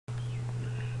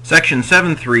Section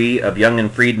 7.3 of Young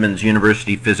and Freedman's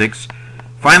University Physics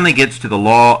finally gets to the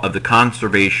law of the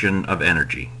conservation of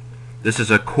energy. This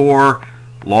is a core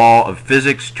law of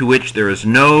physics to which there is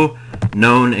no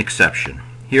known exception.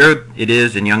 Here it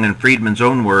is in Young and Freedman's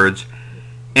own words: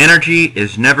 energy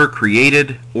is never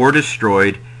created or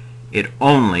destroyed, it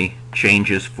only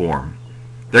changes form.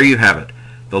 There you have it,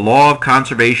 the law of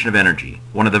conservation of energy,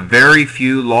 one of the very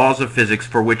few laws of physics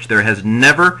for which there has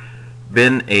never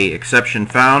been an exception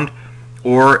found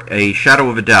or a shadow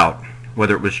of a doubt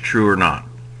whether it was true or not.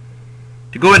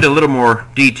 To go into a little more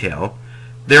detail,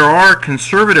 there are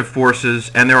conservative forces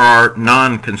and there are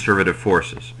non-conservative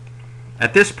forces.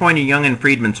 At this point in Young and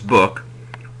Freedman's book,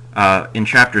 in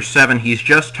Chapter 7, he's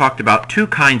just talked about two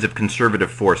kinds of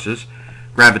conservative forces: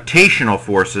 gravitational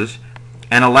forces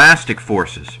and elastic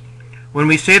forces. When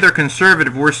we say they're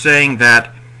conservative, we're saying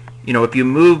that,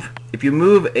 if you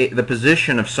move the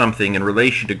position of something in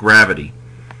relation to gravity,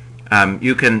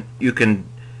 you can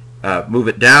move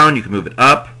it down, you can move it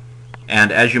up,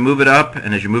 and as you move it up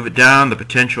and as you move it down, the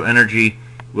potential energy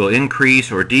will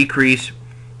increase or decrease.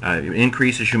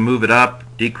 Increase as you move it up,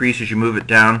 decrease as you move it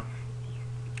down.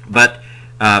 But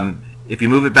if you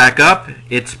move it back up,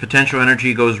 its potential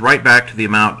energy goes right back to the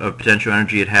amount of potential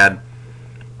energy it had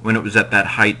when it was at that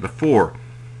height before.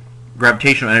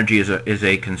 Gravitational energy is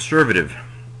a conservative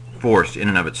force in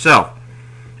and of itself.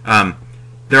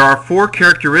 There are four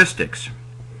characteristics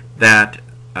that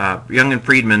Young and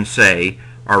Freedman say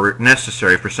are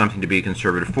necessary for something to be a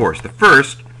conservative force. The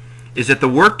first is that the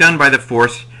work done by the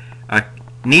force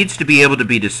needs to be able to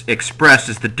be expressed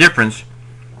as the difference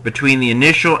between the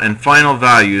initial and final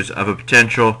values of a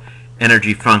potential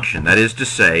energy function. That is to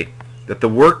say, that the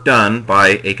work done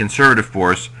by a conservative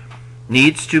force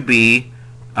needs to be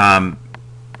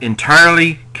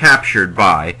entirely captured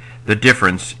by the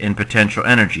difference in potential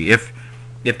energy. If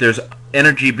there's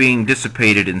energy being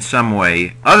dissipated in some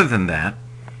way other than that,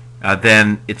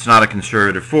 then it's not a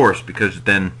conservative force, because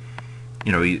then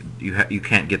you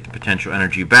can't get the potential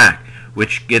energy back,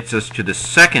 which gets us to the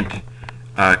second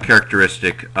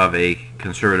characteristic of a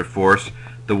conservative force: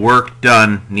 the work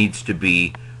done needs to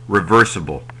be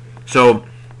reversible. So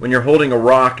when you're holding a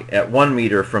rock at 1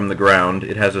 meter from the ground,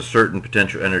 it has a certain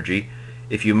potential energy.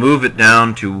 If you move it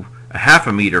down to a half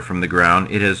a meter from the ground,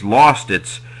 it has lost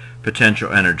its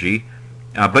potential energy.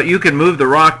 But you can move the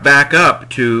rock back up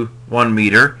to 1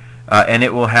 meter and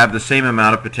it will have the same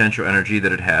amount of potential energy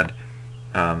that it had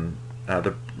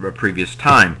the previous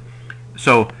time.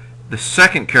 So the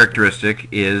second characteristic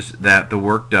is that the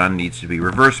work done needs to be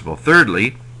reversible.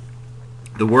 Thirdly,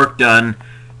 the work done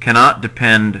cannot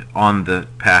depend on the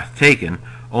path taken,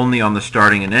 only on the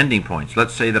starting and ending points.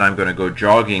 Let's say that I'm going to go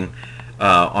jogging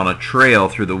on a trail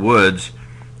through the woods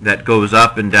that goes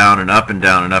up and down and up and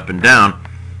down and up and down.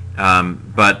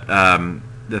 But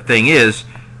the thing is,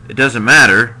 it doesn't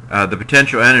matter. The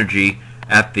potential energy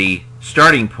at the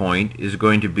starting point is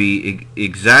going to be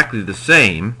exactly the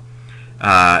same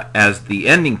as the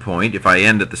ending point if I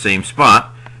end at the same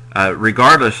spot,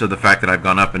 regardless of the fact that I've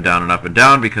gone up and down and up and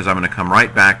down, because I'm going to come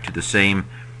right back to the same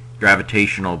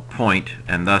gravitational point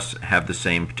and thus have the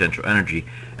same potential energy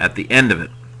at the end of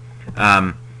it.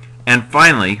 And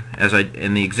finally,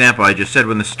 in the example I just said,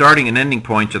 when the starting and ending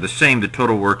points are the same, the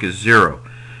total work is zero.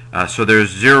 So there's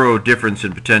zero difference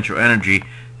in potential energy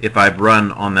if I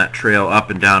run on that trail up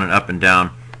and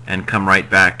down and come right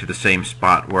back to the same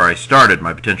spot where I started.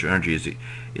 My potential energy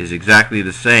is exactly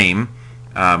the same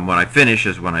when I finish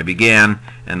as when I began,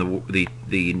 and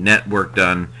the net work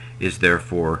done is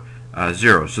therefore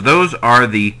zero. So those are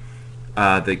the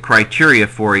criteria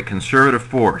for a conservative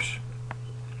force.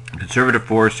 A conservative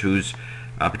force whose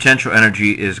potential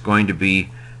energy is going to be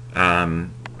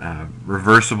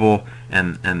reversible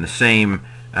and the same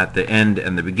at the end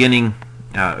and the beginning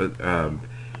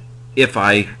if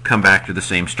I come back to the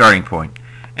same starting point.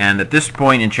 And at this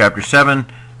point in Chapter 7,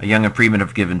 Young and Freedman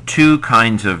have given two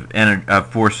kinds of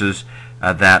forces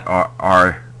that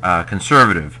are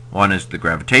conservative. One is the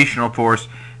gravitational force,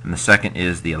 and the second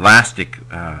is the elastic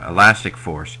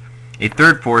force. A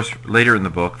third force later in the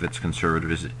book that's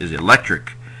conservative is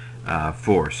electric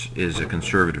force, is a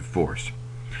conservative force.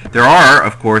 There are,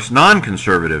 of course,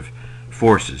 non-conservative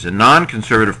forces, and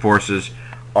non-conservative forces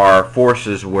are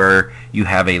forces where you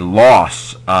have a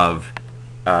loss of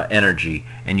energy,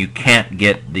 and you can't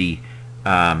get the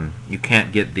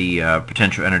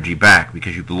potential energy back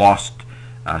because you've lost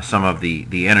some of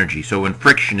the energy. So when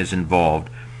friction is involved,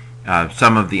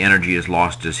 some of the energy is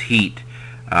lost as heat,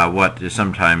 what is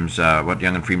sometimes what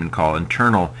Young and Freedman call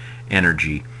internal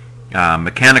energy.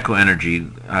 Mechanical energy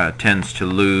tends to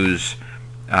lose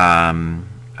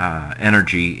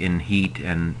energy in heat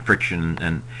and friction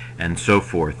and so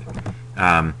forth.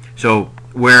 So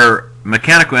where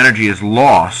mechanical energy is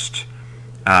lost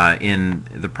in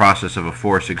the process of a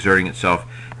force exerting itself,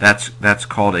 that's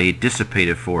called a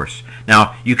dissipative force.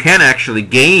 Now, you can actually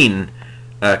gain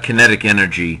kinetic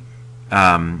energy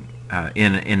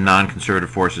in non-conservative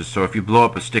forces. So if you blow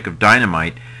up a stick of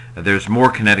dynamite, there's more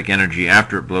kinetic energy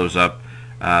after it blows up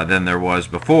than there was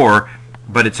before,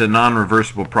 but it's a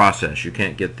non-reversible process. You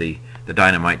can't get the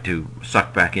dynamite to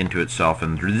suck back into itself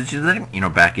and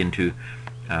back into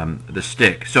the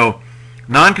stick. So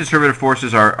non-conservative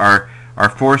forces are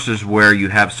forces where you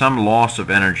have some loss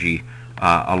of energy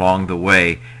along the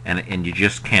way, and you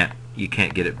just can't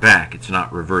get it back. It's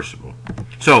not reversible.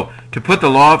 So to put the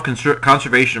law of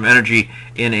conservation of energy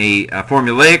in a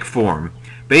formulaic form,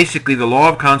 basically the law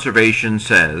of conservation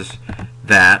says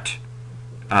that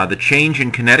the change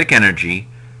in kinetic energy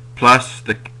plus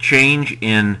the change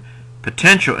in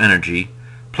potential energy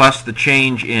plus the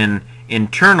change in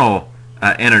internal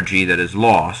energy that is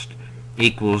lost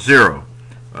equals 0.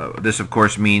 This of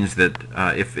course means that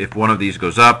if one of these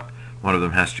goes up, one of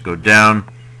them has to go down.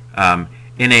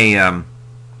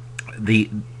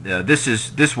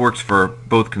 This works for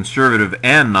both conservative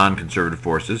and non-conservative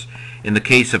forces. In the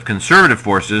case of conservative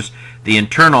forces, the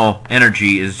internal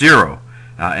energy is 0,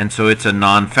 and so it's a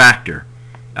non-factor.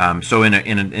 So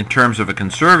in terms of a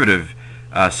conservative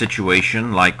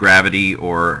situation like gravity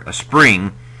or a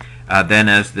spring, then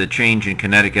as the change in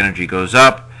kinetic energy goes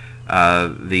up,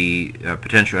 the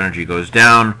potential energy goes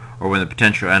down, or when the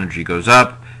potential energy goes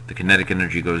up, the kinetic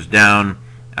energy goes down.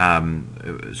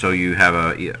 So you have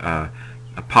a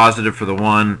positive for the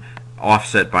one,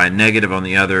 offset by a negative on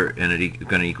the other, and it's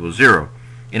going to equal 0.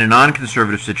 In a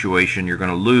non-conservative situation, you're going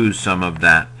to lose some of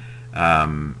that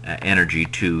energy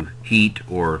to heat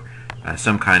or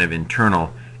some kind of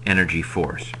internal energy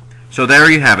force. So there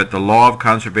you have it, the law of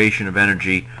conservation of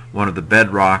energy, one of the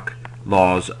bedrock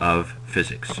laws of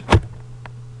physics.